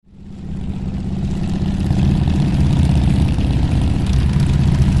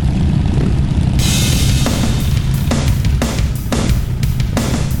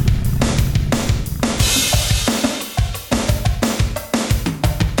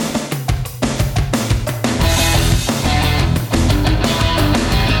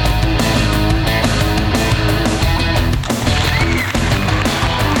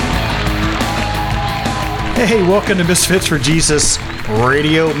Hey, welcome to Misfits for Jesus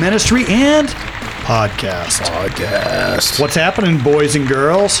radio ministry and podcast. What's happening, boys and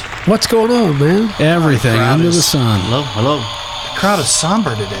girls? What's going on, man? Everything under the sun. Hello. The crowd is somber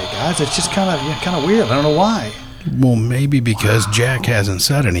today, guys. It's just kind of weird. I don't know why. Well, maybe because Jack hasn't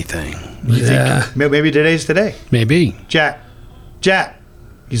said anything. You think maybe today's today? Maybe. Jack,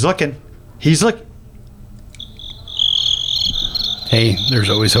 he's looking. Hey,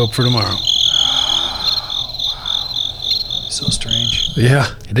 there's always hope for tomorrow. So strange.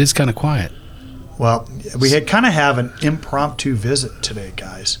 Yeah. It is kind of quiet. Well, we have an impromptu visit today,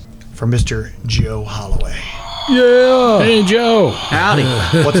 guys, from Mr. Joe Holloway. Yeah. Hey, Joe. Howdy.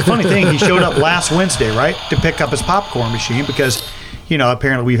 What's the funny thing, he showed up last Wednesday, right, to pick up his popcorn machine because,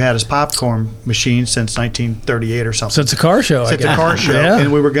 apparently we've had his popcorn machine since 1938 or something. Since a car show, Since a car show, Yeah.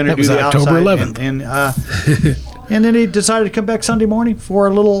 and we were going to do the October outside. 11th. And then he decided to come back Sunday morning for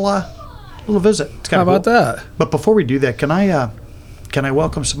a little visit. It's How kind of about that? But before we do that, can I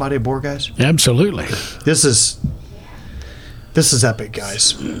welcome somebody aboard, guys? Absolutely. This is epic,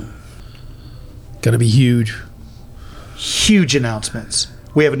 guys. Gonna be huge. Huge announcements.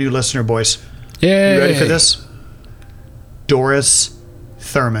 We have a new listener, boys. Yay. You ready for this? Doris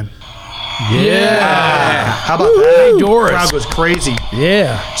Thurman. Yeah. How about that? Doris. The crowd was crazy.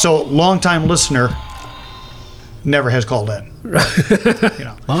 Yeah. So, longtime listener, never has called in.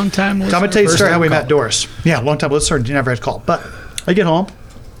 Long time listener. So I'm going to tell you the first story how time we met caller. Doris. Yeah, long-time listener, never has called. But I get home.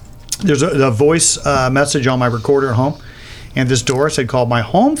 There's a voice message on my recorder at home. And this Doris had called my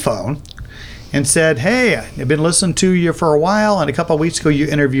home phone and said, hey, I've been listening to you for a while, and a couple of weeks ago you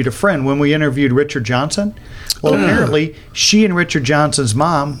interviewed a friend. When we interviewed Richard Johnson, well, apparently she and Richard Johnson's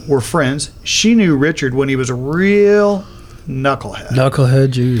mom were friends. She knew Richard when he was a real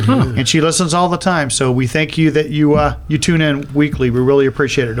knucklehead. You. And she listens all the time. So we thank you that you tune in weekly. We really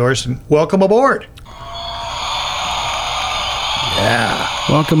appreciate it, Doris. And welcome aboard. Yeah.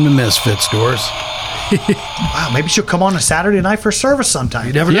 Welcome to Misfits, Doris. Wow, maybe she'll come on a Saturday night for service sometime.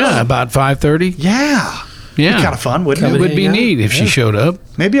 You never know. Yeah, about 5:30. Yeah. Yeah. Kind of fun, wouldn't It it? would be hang out. neat if she showed up.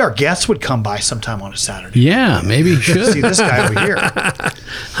 Maybe our guests would come by sometime on a Saturday. Yeah, maybe she See should. this guy over here.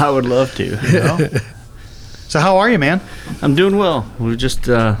 I would love to. You know? So how are you, man? I'm doing well. We're just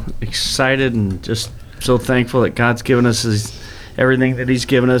excited and just so thankful that God's given us everything that He's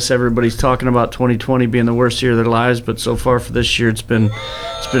given us. Everybody's talking about 2020 being the worst year of their lives, but so far for this year, it's been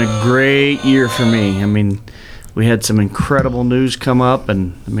a great year for me. I mean, we had some incredible news come up,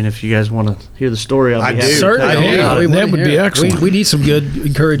 and I mean, if you guys want to hear the story, I'll I be do. happy to Certainly. tell you Yeah, about it. that would be excellent. We need some good,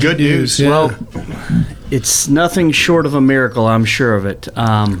 encouraging Good news. Yeah. Well, it's nothing short of a miracle, I'm sure of it.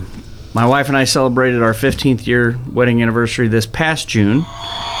 My wife and I celebrated our 15th year wedding anniversary this past June,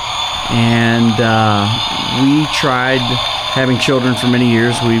 and we tried having children for many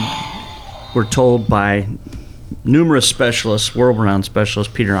years. We were told by numerous specialists, world-renowned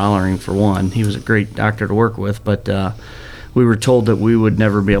specialists, Peter Allering for one. He was a great doctor to work with, but we were told that we would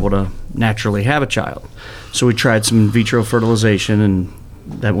never be able to naturally have a child. So we tried some in vitro fertilization, and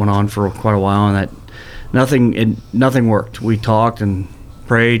that went on for quite a while, and that nothing worked. We talked and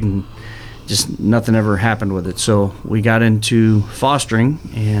prayed, and just nothing ever happened with it. So we got into fostering,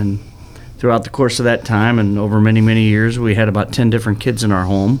 and throughout the course of that time and over many, many years, we had about 10 different kids in our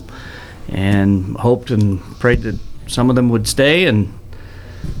home, and hoped and prayed that some of them would stay, and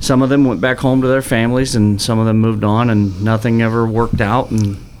some of them went back home to their families, and some of them moved on, and nothing ever worked out.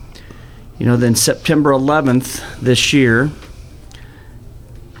 And then September 11th this year,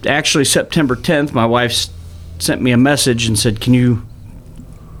 actually September 10th, my wife sent me a message and said, can you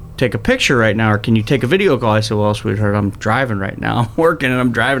take a picture right now, or can you take a video call? I said, well, sweetheart, I'm driving right now. I'm working and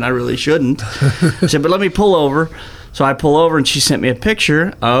I'm driving. I really shouldn't. I said, but let me pull over. So I pull over, and she sent me a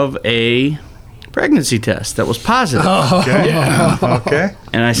picture of a pregnancy test that was positive. Okay. Yeah. Okay.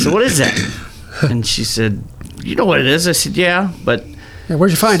 And I said, what is that? And she said, you know what it is? I said, yeah, but... Yeah,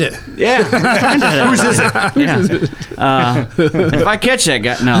 where'd you find it? Yeah. Whose is it? Yeah. If I catch that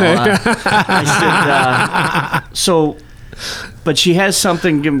guy... No. I said, but she has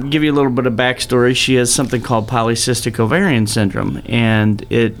something, give you a little bit of backstory. She has something called polycystic ovarian syndrome, and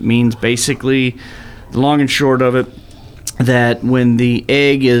it means basically, the long and short of it, that when the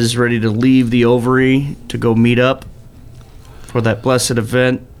egg is ready to leave the ovary to go meet up for that blessed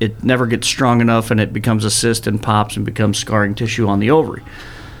event, it never gets strong enough, and it becomes a cyst and pops and becomes scarring tissue on the ovary.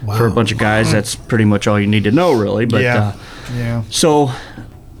 Wow. For a bunch of guys, that's pretty much all you need to know, really. But yeah. So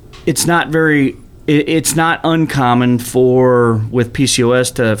it's not uncommon with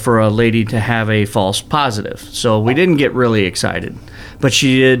PCOS for a lady to have a false positive. So we didn't get really excited, but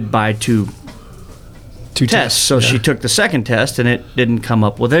she did buy 2 Two tests. So she took the second test, and it didn't come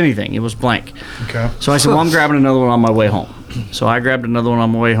up with anything. It was blank. Okay. So I said, well, I'm grabbing another one on my way home. So I grabbed another one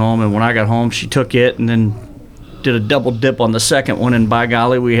on my way home, and when I got home, she took it and then did a double dip on the second one, and by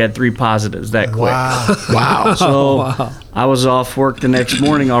golly, we had 3 positives that quick. Wow. So I was off work the next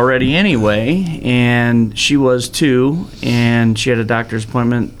morning already anyway, and she was too, and she had a doctor's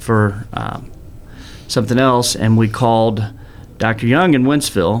appointment for something else, and we called Dr. Young in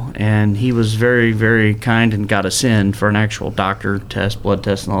Wentzville, and he was very, very kind and got us in for an actual doctor test, blood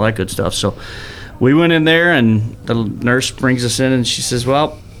test, and all that good stuff. So we went in there, and the nurse brings us in, and she says,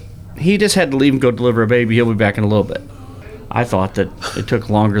 well, he just had to leave and go deliver a baby. He'll be back in a little bit. I thought that it took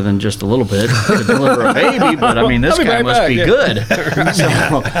longer than just a little bit to deliver a baby, but I mean, this guy must be good.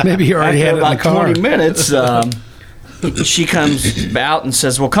 So, maybe he already had it in the car. 20 minutes, she comes out and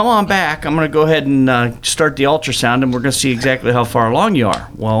says, well, come on back. I'm going to go ahead and start the ultrasound, and we're going to see exactly how far along you are.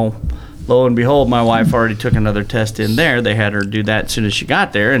 Well, lo and behold, my wife already took another test in there. They had her do that as soon as she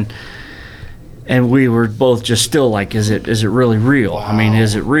got there, and we were both just still like, is it really real? Wow. I mean,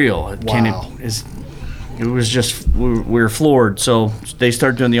 is it real? Wow. It was just, we were floored. So they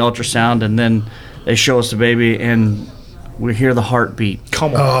start doing the ultrasound, and then they show us the baby, and we hear the heartbeat.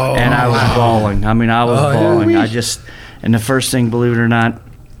 Come on. And I was bawling. I mean, I was bawling. And the first thing, believe it or not,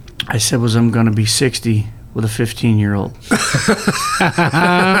 I said was, I'm going to be 60 with a 15-year-old.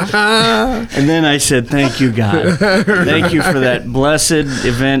 And then I said, thank you, God. Thank you for that blessed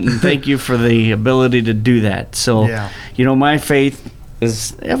event, and thank you for the ability to do that. So, my faith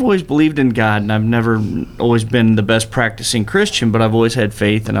is, I've always believed in God, and I've never always been the best practicing Christian, but I've always had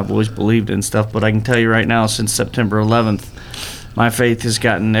faith, and I've always believed in stuff. But I can tell you right now, since September 11th, my faith has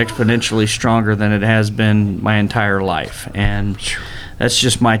gotten exponentially stronger than it has been my entire life. And that's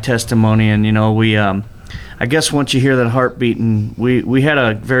just my testimony. And, we, I guess once you hear that heartbeat, and we had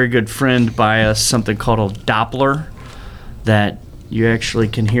a very good friend buy us something called a Doppler, that you actually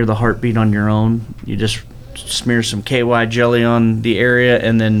can hear the heartbeat on your own. You just smear some KY jelly on the area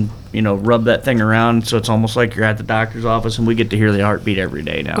and then, rub that thing around, so it's almost like you're at the doctor's office, and we get to hear the heartbeat every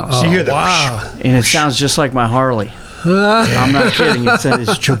day now. So you hear that. And it sounds just like my Harley. I'm not kidding.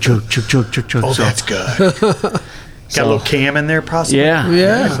 It's chug, chug, chug, chug, chug, chug. Oh, that's good. Got a little cam in there, possibly?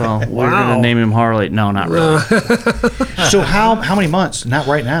 Yeah. So we're going to name him Harley. No, not really. So how many months? Not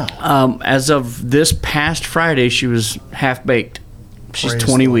right now. As of this past Friday, she was half-baked. She's Praise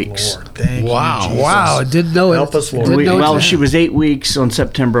 20 the weeks. Lord. Thank you, Jesus. Wow. I didn't know it. Help us, Lord. Didn't know Well, it. she was 8 weeks on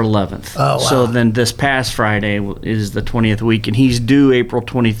September 11th. Oh, wow. So then this past Friday is the 20th week, and he's due April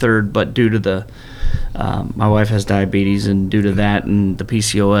 23rd, but due to the my wife has diabetes, and due to that and the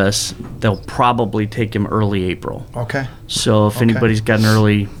PCOS, they'll probably take him early April. Okay. So if anybody's got an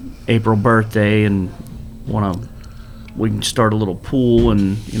early April birthday and we can start a little pool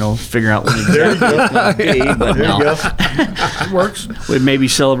and figure out when exactly it's going to be. But There you go. It works. we may be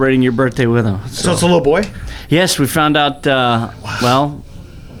celebrating your birthday with him. So it's a little boy? Yes, we found out.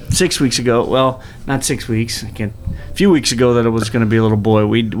 6 weeks ago. Well, not 6 weeks. A few weeks ago that it was going to be a little boy.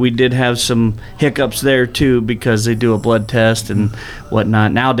 We did have some hiccups there too, because they do a blood test and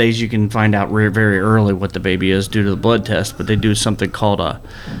whatnot. Nowadays you can find out very early what the baby is due to the blood test, but they do something called a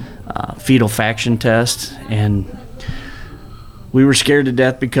fetal fraction test, and we were scared to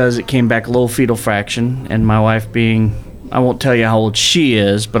death because it came back low fetal fraction, and my wife being, I won't tell you how old she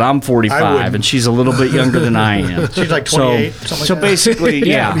is, but I'm 45, and she's a little bit younger than I am. She's like 28, something like so that? basically,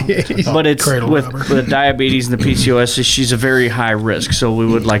 yeah. But it's Cradle with robber. the diabetes and the PCOS, she's a very high risk. So we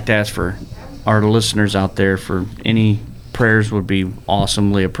would like to ask for our listeners out there for any prayers would be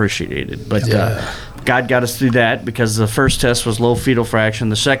awesomely appreciated. But God got us through that, because the first test was low fetal fraction,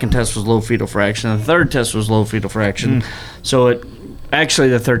 the second test was low fetal fraction, and the third test was low fetal fraction. So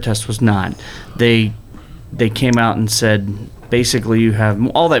the third test was not. They came out and said, basically, you have,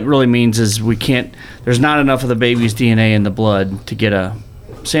 all that really means is there's not enough of the baby's DNA in the blood to get a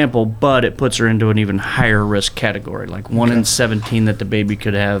sample, but it puts her into an even higher risk category, like 1 in 17 that the baby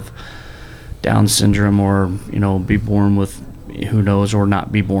could have Down syndrome, or be born with, who knows, or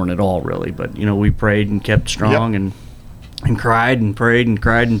not be born at all, really. But we prayed and kept strong, and cried and prayed and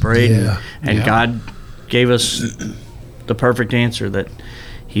cried and prayed, and God gave us the perfect answer, that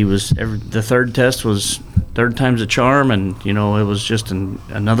he was the third test was third time's a charm, and it was just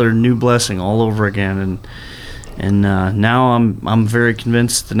another new blessing all over again. And And now I'm very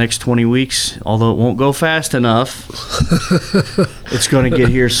convinced the next 20 weeks, although it won't go fast enough, it's going to get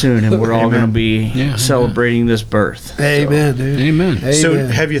here soon, and we're all going to be celebrating this birth. Amen, dude. Amen. So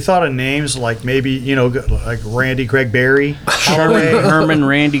have you thought of names like maybe, like Randy Craig Berry? Herman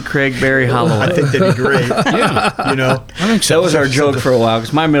Randy Craig Barry Holloway. I think that'd be great. Yeah. I think so. That was our joke for a while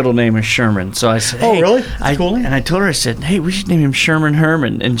because my middle name is Sherman. So I said, Oh, hey, really? That's cool name. And I told her, I said, hey, we should name him Sherman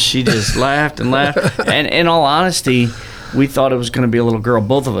Herman. And she just laughed and laughed. And in all honesty, we thought it was going to be a little girl.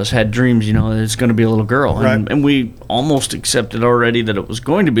 Both of us had dreams, that it's going to be a little girl. And we almost accepted already that it was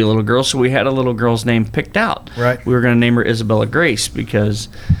going to be a little girl. So we had a little girl's name picked out. Right. We were going to name her Isabella Grace because,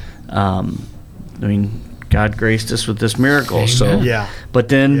 God graced us with this miracle. Amen. So Yeah. But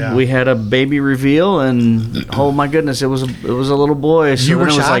then we had a baby reveal, and oh my goodness, it was a little boy. So You were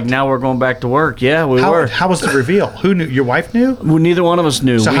then it was like, shocked? now we're going back to work. Yeah, we were. How was the reveal? Who knew? Your wife knew? Well, neither one of us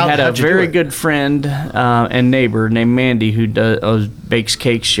knew. So We had a how'd you do very it? good friend and neighbor named Mandy who bakes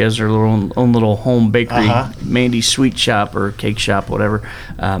cakes. She has her own little home bakery, Mandy's Sweet Shop or Cake Shop, whatever.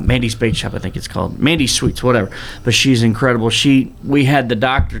 Mandy's Bake Shop, I think it's called. Mandy's Sweets, whatever. But she's incredible. We had the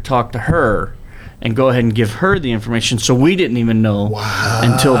doctor talk to her and go ahead and give her the information, so we didn't even know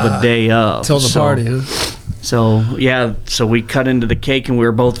until the day of. Until the party, huh? So we cut into the cake, and we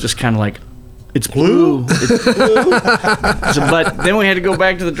were both just kind of like, it's blue. It's blue. But then we had to go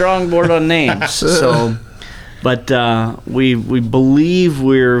back to the drawing board on names. So, but we believe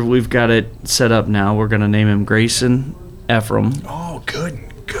we've got it set up now. We're going to name him Grayson Ephraim. Oh, good.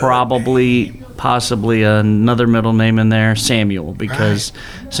 Possibly another middle name in there, Samuel, because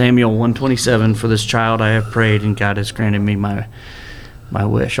Samuel 127, for this child I have prayed, and God has granted me my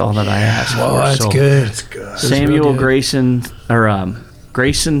wish, all that I asked for. Oh, that's So, good. That's good. Samuel good.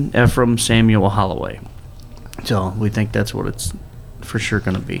 Grayson Ephraim Samuel Holloway. So we think that's what it's for sure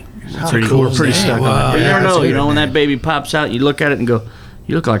going to be. Pretty cool. We're pretty Dang, stuck wow. on it. You Yeah, never know. that's When that baby pops out, you look at it and go,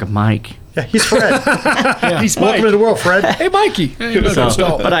 "You look like a Mike." Yeah, he's Fred. He's Welcome to the world, Fred. Hey, Mikey. Hey,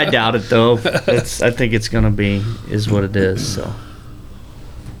 So, but I doubt it though. I think it's going to be what it is. So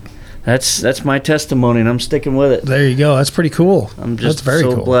that's my testimony, and I'm sticking with it. There you go. That's pretty cool. I'm just That's very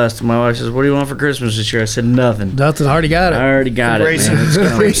so cool. blessed. My wife says, "What do you want for Christmas this year?" I said, "Nothing. Nothing. Already got I it. already got it, Grayson. man. It's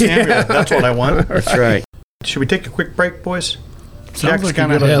coming." Grayson Samuel. That's what I want. That's right. Should we take a quick break, boys? Sounds like a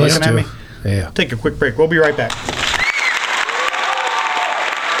kind of good Yeah, let's looking at do. me. Yeah. Take a quick break. We'll be right back.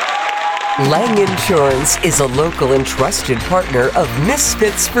 Lang Insurance is a local and trusted partner of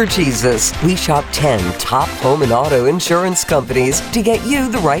Misfits for Jesus. We shop 10 top home and auto insurance companies to get you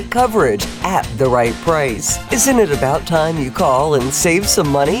the right coverage at the right price. Isn't it about time you call and save some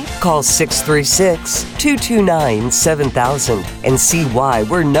money? Call 636-229-7000 and see why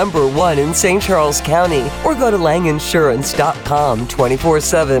we're number one in St. Charles County, or go to langinsurance.com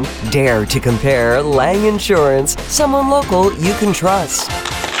 24/7. Dare to compare. Lang Insurance, someone local you can trust.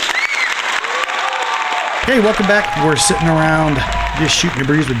 Hey, welcome back. We're sitting around just shooting the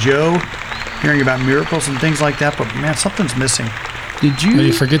breeze with Joe, hearing about miracles and things like that, but man, something's missing. Did Did you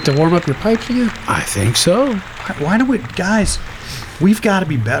you? forget to warm up your pipes again? I think so. Why do we, guys, we've got to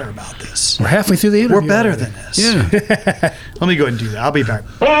be better about this. We're halfway through the interview. We're better already. than this. Yeah. Let me go ahead and do that. I'll be back.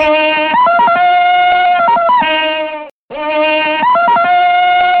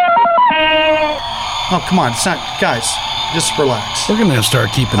 Oh, come on. It's not, guys, just relax. We're going to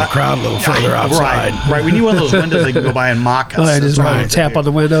start keeping the crowd a little further outside. Right. We need one of those windows they can go by and mock us. Oh, I just That's what want I to tap do. on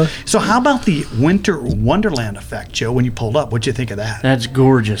the window. So how about the winter wonderland effect, Joe, when you pulled up? What'd you think of that? That's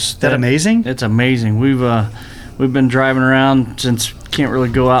gorgeous. That amazing? It's amazing. We've been driving around since can't really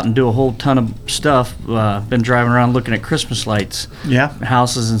go out and do a whole ton of stuff. Been driving around looking at Christmas lights, Yeah.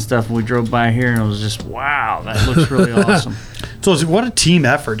 houses and stuff. We drove by here and it was just wow. That looks really awesome. So what a team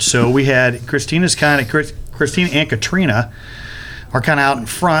effort. So we had Christina and Katrina are kind of out in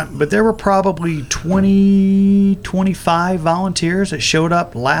front, but there were probably 20, 25 volunteers that showed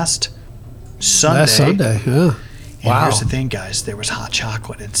up last Sunday. Last Sunday, yeah. And Wow. here's the thing, guys. There was hot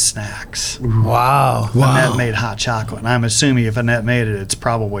chocolate and snacks. Wow. Annette made hot chocolate, and I'm assuming if Annette made it, it's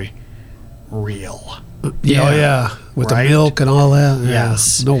probably real. Yeah. Oh, yeah. With Right? the milk and all that. Yeah.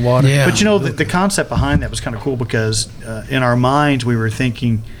 Yes. No water. Yeah. But you know, the concept behind that was kind of cool because in our minds we were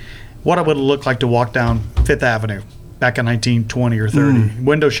thinking what it would look like to walk down Fifth Avenue back in 1920 or 30,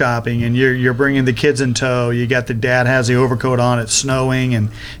 window shopping, and you're bringing the kids in tow. You got the dad has the overcoat on, it's snowing, and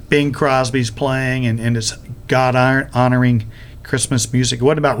Bing Crosby's playing, and it's God honoring Christmas music.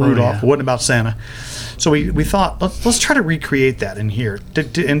 What about Rudolph? yeah. What about Santa? So we thought let's try to recreate that in here.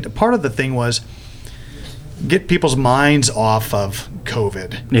 And part of the thing was get people's minds off of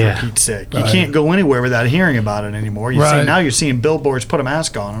COVID, Yeah. for Pete's sake. You can't go anywhere without hearing about it anymore. Now you're seeing billboards, put a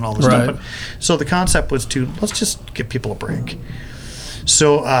mask on and all this stuff. But, so the concept was let's just give people a break.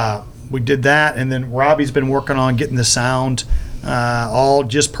 So we did that, and then Robbie's been working on getting the sound all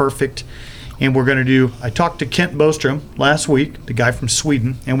just perfect. And we're going to I talked to Kent Bostrom last week, the guy from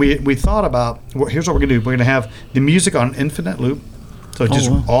Sweden, and we thought about, here's what we're going to do. We're going to have the music on infinite loop. So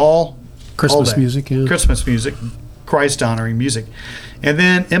just all Christmas all day. music, yeah. Christmas music, Christ honoring music. And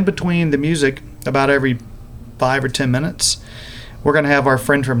then in between the music, about every 5 or 10 minutes, we're going to have our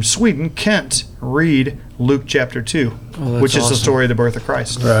friend from Sweden, Kent, read Luke chapter 2, which is the story of the birth of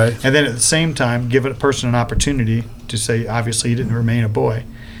Christ. Right. And then at the same time, give a person an opportunity to say, obviously, he didn't remain a boy.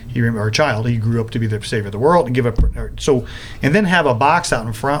 Or a child, he grew up to be the savior of the world, and and then have a box out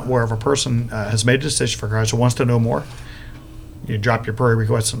in front where if a person has made a decision for Christ or wants to know more, you drop your prayer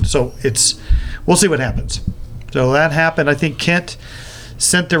request. So we'll see what happens. So that happened. I think Kent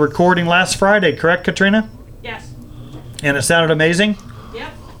sent the recording last Friday, correct, Katrina? Yes. And it sounded amazing.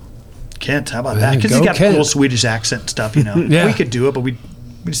 Yep. Kent, how about that? Because he's got cool Swedish accent and stuff. Yeah. We could do it, but we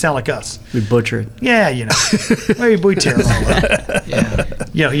sound like us. We butcher it. Yeah, we tear it all up. Yeah.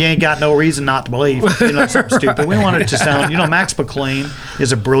 You ain't got no reason not to believe. Something stupid. We want it to sound. Max McLean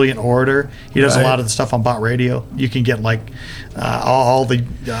is a brilliant orator. He does a lot of the stuff on Bot Radio. You can get all the.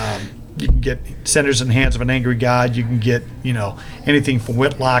 You can get Sinners in the Hands of an Angry God. You can get anything from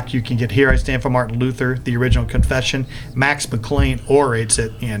Whitlock. You can get Here I Stand for Martin Luther, the original Confession. Max McLean orates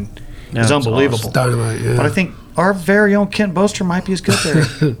it, and it's unbelievable. Awesome. Dynamite, yeah. But I think our very own Kent Bostrom might be as good there.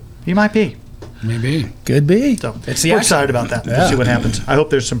 He might be. Maybe. Could be. So we're excited about that. We'll see what happens. I hope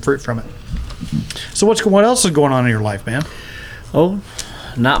there's some fruit from it. So what else is going on in your life, man? Oh,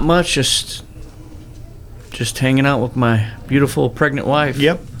 not much. Just hanging out with my beautiful pregnant wife.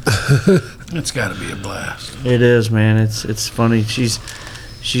 Yep. It's got to be a blast. It is, man. It's funny. She's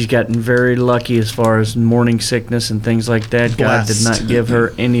gotten very lucky as far as morning sickness and things like that. God did not give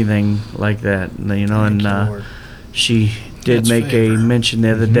her anything like that, and she did make a mention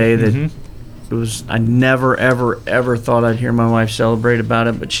the other day that it was. I never, ever, ever thought I'd hear my wife celebrate about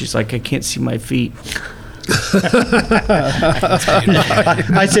it, but she's like, I can't see my feet.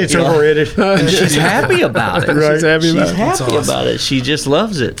 I say it's overrated. And she's happy about it. Right. She's happy about it. She just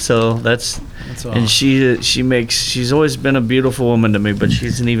loves it. So that's awesome. And she's always been a beautiful woman to me, but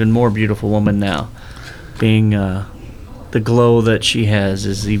she's an even more beautiful woman now. Being the glow that she has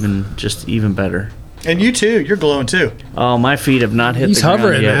is even better. And you too. You're glowing too. Oh, my feet have not hit He's the ground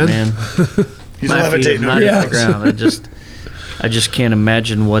hovering, yet, man. He's my feet have levitating. not hit the ground. I just can't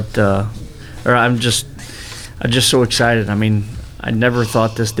imagine what. I'm just so excited. I mean, I never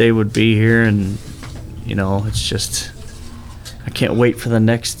thought this day would be here, and it's just. I can't wait for the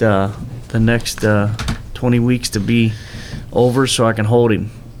next 20 weeks to be over so I can hold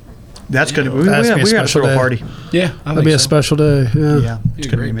him. That's going to be. That's We got to throw a party. Yeah, That'd be a special day. Yeah. It's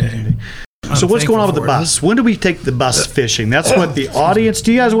going to be amazing day. So what's going on with the bus? When do we take the bus fishing? That's what the audience.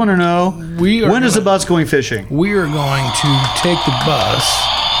 Do you guys want to know? When is the bus going fishing? We are going to take the bus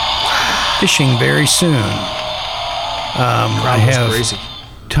fishing very soon. I have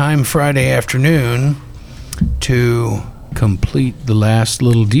time Friday afternoon to complete the last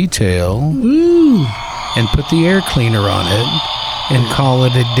little detail and put the air cleaner on it and call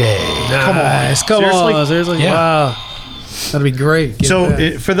it a day. Nice. Come on. Seriously? Yeah. Wow. That'd be great.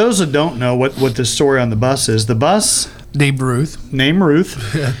 For those that don't know what the story on the bus is, the bus named Ruth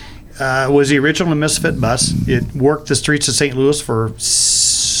was the original Misfit bus. It worked the streets of St. Louis for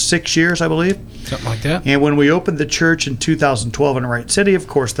 6 years, I believe. Something like that. And when we opened the church in 2012 in Wright City, of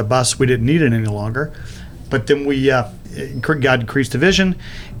course, the bus, we didn't need it any longer. But then God increased the vision.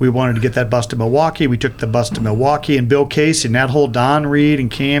 We wanted to get that bus to Milwaukee. We took the bus to Milwaukee, and Bill Casey and that whole Don Reed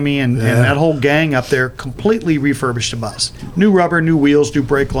and Cammy and that whole gang up there completely refurbished the bus. New rubber, new wheels, new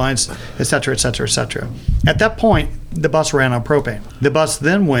brake lines, et cetera, et cetera, et cetera. At that point, the bus ran on propane. The bus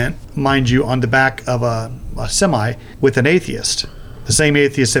then went, mind you, on the back of a semi with an atheist. The same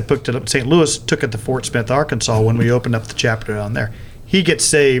atheist that picked it up in St. Louis took it to Fort Smith, Arkansas when we opened up the chapter down there. He gets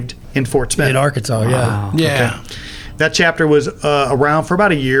saved in Fort Smith. in Arkansas. Wow. Yeah. Okay. That chapter was around for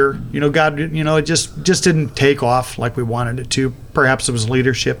about a year. God, it just didn't take off like we wanted it to. Perhaps it was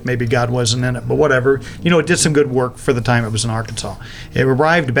leadership. Maybe God wasn't in it, but whatever. It did some good work for the time it was in Arkansas. It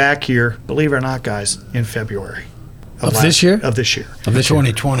arrived back here, believe it or not, guys, in February. Of this year? Of this year. Of the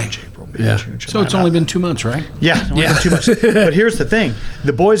 2020. April, Yeah. June, July, So it's only been 2 months, right? Yeah, only been 2 months. But here's the thing.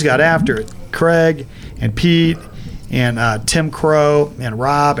 The boys got after it. Craig and Pete And Tim Crow and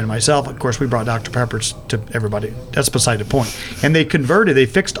Rob and myself, of course, we brought Dr. Peppers to everybody. That's beside the point. And they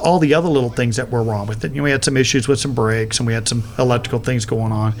fixed all the other little things that were wrong with it. We had some issues with some brakes, and we had some electrical things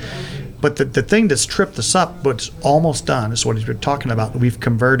going on. But the thing that's tripped us up, but it's almost done, is what he's been talking about. We've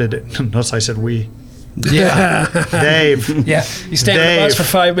converted it. Notice I said we. Yeah. They've. Yeah. You stand on the bus for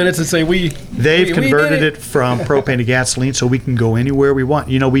 5 minutes and say we. They've converted it from propane to gasoline so we can go anywhere we want.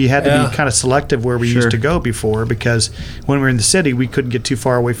 We had to be kind of selective where we used to go before, because when we were in the city, we couldn't get too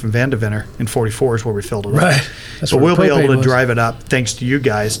far away from Vandeventer, and 44 is where we filled it up. Right. So we'll be able to drive it up, thanks to you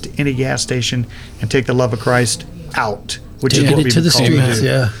guys, to any gas station and take the love of Christ out, which is what we've to the been called to streets. do.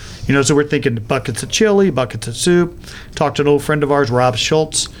 Yeah. So we're thinking buckets of chili, buckets of soup. Talked to an old friend of ours, Rob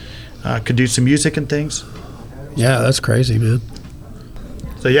Schultz, could do some music and things. Yeah, that's crazy, man.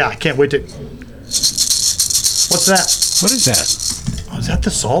 So yeah, I can't wait to. What's that? What is that? Oh, is that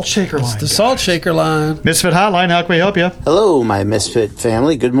the salt shaker line? The salt shaker line. Misfit Hotline, how can we help you? Hello, my Misfit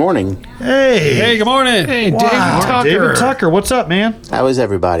family. Good morning. Hey, good morning. Hey, wow. David Tucker. David Tucker, what's up, man? How is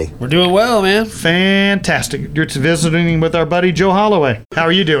everybody? We're doing well, man. Fantastic. You're visiting with our buddy Joe Holloway. How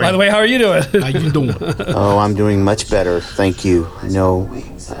are you doing? By the way, how are you doing? How you doing? Oh, I'm doing much better. Thank you.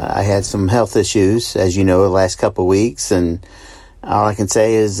 I had some health issues, as you know, the last couple of weeks, and all I can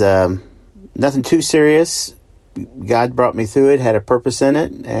say is nothing too serious. God brought me through it, had a purpose in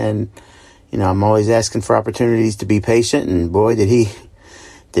it, and I'm always asking for opportunities to be patient, and boy, did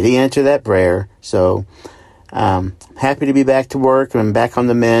he answer that prayer. So happy to be back to work and back on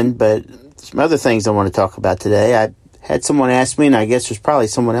the mend. But some other things I want to talk about today. I had someone ask me, and I guess there's probably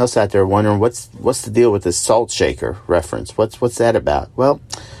someone else out there wondering what's the deal with this salt shaker reference. What's that about? Well,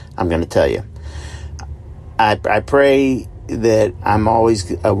 I'm going to tell you. I pray that I'm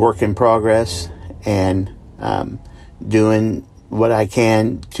always a work in progress and doing what I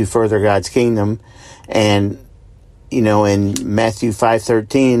can to further God's kingdom. And in Matthew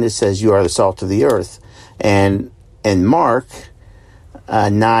 5:13 it says, "You are the salt of the earth." And in Mark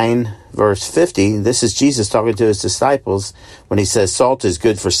 9 verse 50, this is Jesus talking to his disciples when he says, "Salt is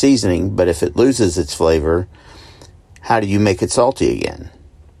good for seasoning, but if it loses its flavor, how do you make it salty again?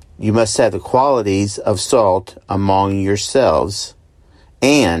 You must have the qualities of salt among yourselves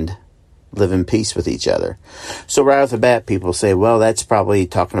and live in peace with each other." So right off the bat, people say, well, that's probably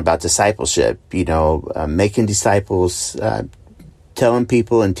talking about discipleship, making disciples, telling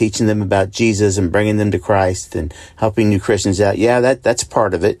people and teaching them about Jesus and bringing them to Christ and helping new Christians out. Yeah, that's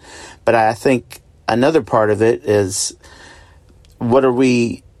part of it. But I think another part of it is, what are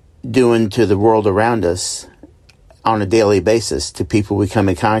we doing to the world around us on a daily basis, to people we come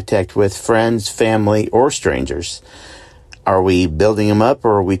in contact with, friends, family, or strangers? Are we building them up,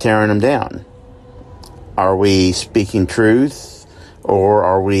 or are we tearing them down? Are we speaking truth, or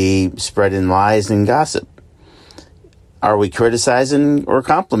are we spreading lies and gossip? Are we criticizing or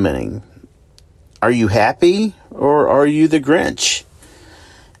complimenting? Are you happy, or are you the Grinch?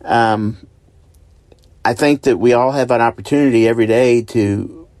 I think that we all have an opportunity every day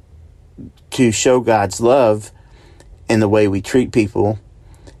to show God's love in the way we treat people,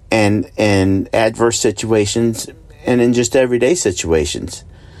 and in adverse situations, and in just everyday situations.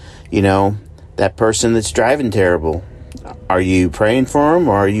 That person that's driving terrible, are you praying for him,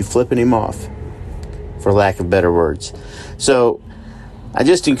 or are you flipping him off, for lack of better words? So I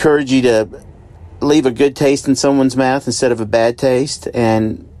just encourage you to leave a good taste in someone's mouth instead of a bad taste.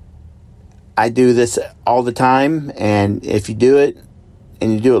 And I do this all the time, and if you do it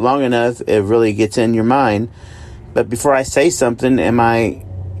and you do it long enough, it really gets in your mind. But before I say something, am I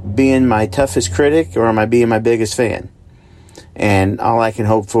being my toughest critic, or am I being my biggest fan? And all I can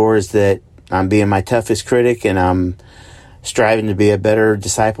hope for is that I'm being my toughest critic, and I'm striving to be a better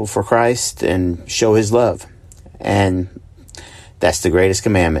disciple for Christ and show his love. And that's the greatest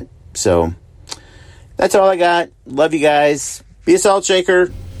commandment. So that's all I got. Love you guys. Be a salt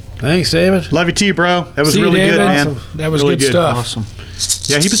shaker. Thanks, David. Love you too, bro. That was really good, man. Awesome. That was really good stuff. Awesome.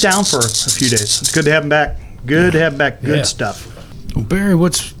 Yeah, he was down for a few days. It's good to have him back. Good to have him back. Good stuff. Well, Barry,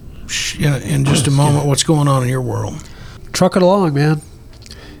 in just a moment, what's going on in your world? Truck it along, man.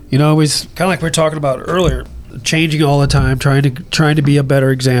 Always kind of like we were talking about earlier, changing all the time, trying to be a better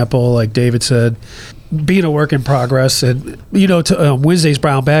example, like David said, being a work in progress. And Wednesday's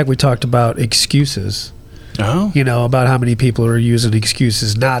brown bag, we talked about excuses. Oh, about how many people are using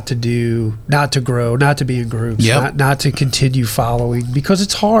excuses not to do, not to grow, not to be in groups, not to continue following, because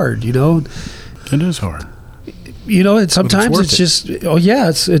it's hard. It is hard. And sometimes it's just,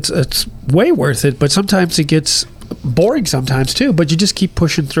 it's way worth it, but sometimes it gets boring sometimes too, but you just keep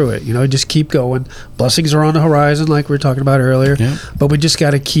pushing through it, just keep going. Blessings are on the horizon, like we were talking about earlier, but we just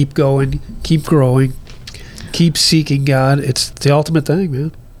got to keep going, keep growing. keep seeking God. It's the ultimate thing,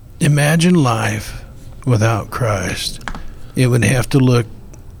 man. Imagine life without Christ. It would have to look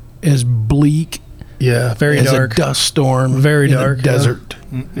as bleak Yeah, very as dark. a dust storm Very in dark, a desert.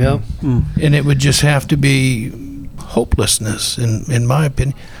 Yeah. And it would just have to be hopelessness, in my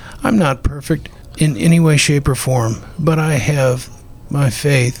opinion. I'm not perfect in any way, shape, or form, but I have my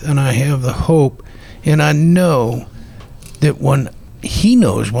faith and I have the hope, and I know that when he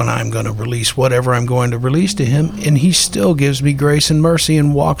knows when I'm going to release whatever I'm going to release to him, and he still gives me grace and mercy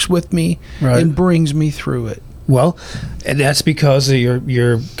and walks with me and brings me through it. Well, and that's because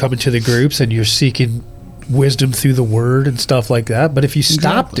you're coming to the groups and you're seeking wisdom through the word and stuff like that. But if you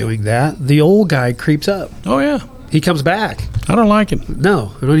stop doing that, the old guy creeps up. Oh, yeah. He comes back. I don't like it.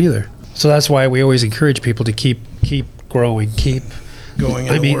 No, I don't either. So that's why we always encourage people to keep growing, keep going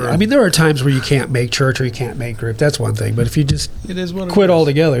in the word. I mean, there are times where you can't make church or you can't make group. That's one thing. But if you just it is what quit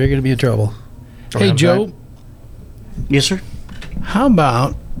altogether, you're going to be in trouble. Hey, Joe. Yes, sir. How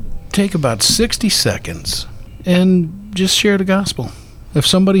about take about 60 seconds and just share the gospel? If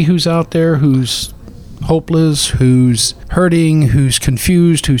somebody who's out there who's hopeless, who's hurting, who's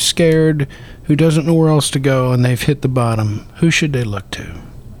confused, who's scared, who doesn't know where else to go, and they've hit the bottom, who should they look to?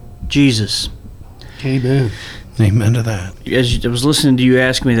 Jesus. Amen. Amen to that. As I was listening to you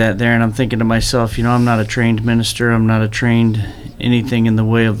ask me that there, and I'm thinking to myself, I'm not a trained minister. I'm not a trained anything in the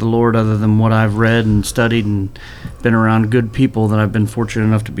way of the Lord other than what I've read and studied and been around good people that I've been fortunate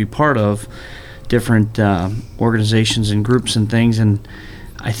enough to be part of, different organizations and groups and things. And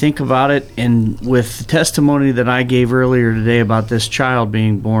I think about it, and with the testimony that I gave earlier today about this child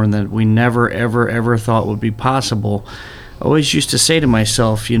being born that we never, ever, ever thought would be possible, I always used to say to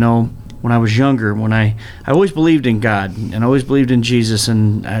myself, when I was younger, when I always believed in God and I always believed in Jesus,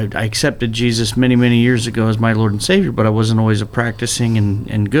 and I accepted Jesus many, many years ago as my Lord and Savior, but I wasn't always a practicing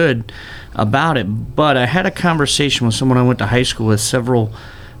and good about it. But I had a conversation with someone I went to high school with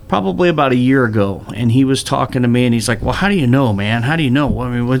probably about a year ago, and he was talking to me, and he's like, well, how do you know, man? How do you know? I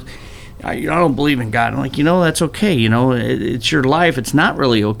mean, I don't believe in God. I'm like, that's okay. It's your life. It's not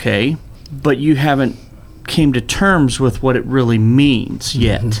really okay, but you haven't came to terms with what it really means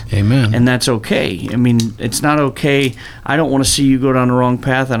yet. Mm-hmm. Amen. And that's okay. I mean, it's not okay. I don't want to see you go down the wrong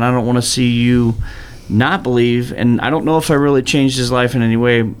path, and I don't want to see you not believe. And I don't know if I really changed his life in any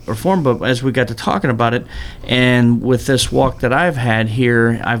way or form, but as we got to talking about it, and with this walk that I've had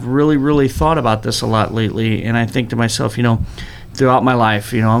here, I've really, really thought about this a lot lately. And I think to myself, throughout my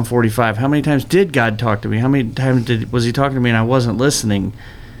life, I'm 45. How many times did God talk to me? How many times was he talking to me and I wasn't listening?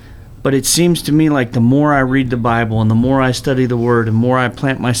 But it seems to me like the more I read the Bible and the more I study the Word and more I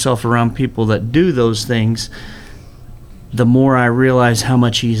plant myself around people that do those things, the more I realize how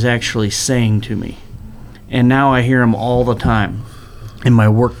much he's actually saying to me. And now I hear him all the time. In my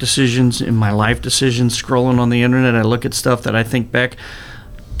work decisions, in my life decisions, scrolling on the internet, I look at stuff that I think back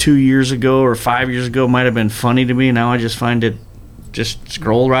 2 years ago or 5 years ago might have been funny to me. Now I just find it just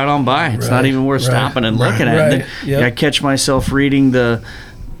scroll right on by. It's not even worth stopping and looking at. And then I catch myself reading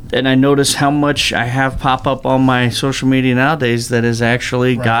and I notice how much I have pop up on my social media nowadays that is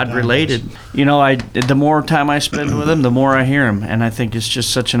actually God related. The more time I spend with him, the more I hear him, and I think it's just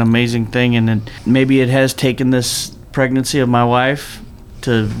such an amazing thing. And maybe it has taken this pregnancy of my wife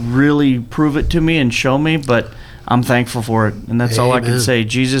to really prove it to me and show me, but I'm thankful for it, and that's all I can say.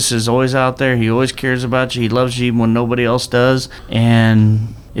 Jesus is always out there. He always cares about you. He loves you even when nobody else does.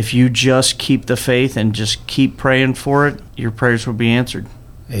 And if you just keep the faith and just keep praying for it, your prayers will be answered.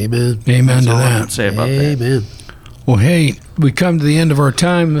 Amen. Amen That's to all I that. can say about that. Amen. Well, hey, we come to the end of our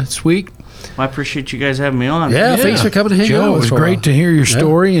time this week. I appreciate you guys having me on. Yeah, thanks for coming to hang Joe, out with us. it was great to hear your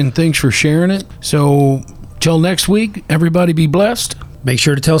story, and thanks for sharing it. So, till next week, everybody be blessed. Make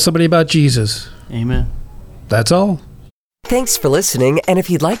sure to tell somebody about Jesus. Amen. That's all. Thanks for listening, and if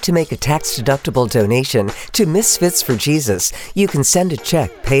you'd like to make a tax-deductible donation to Misfits for Jesus, you can send a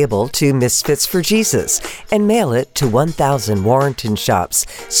check payable to Misfits for Jesus and mail it to 1000 Warrenton Shops,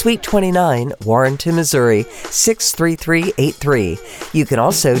 Suite 29, Warrenton, Missouri, 63383. You can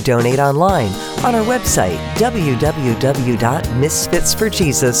also donate online on our website,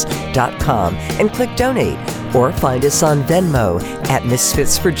 www.misfitsforjesus.com, and click Donate, or find us on Venmo at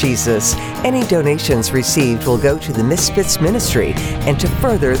Misfits for Jesus. Any donations received will go to the Misfits Ministry and to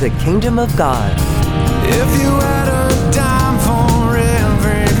further the kingdom of God. If you had a dime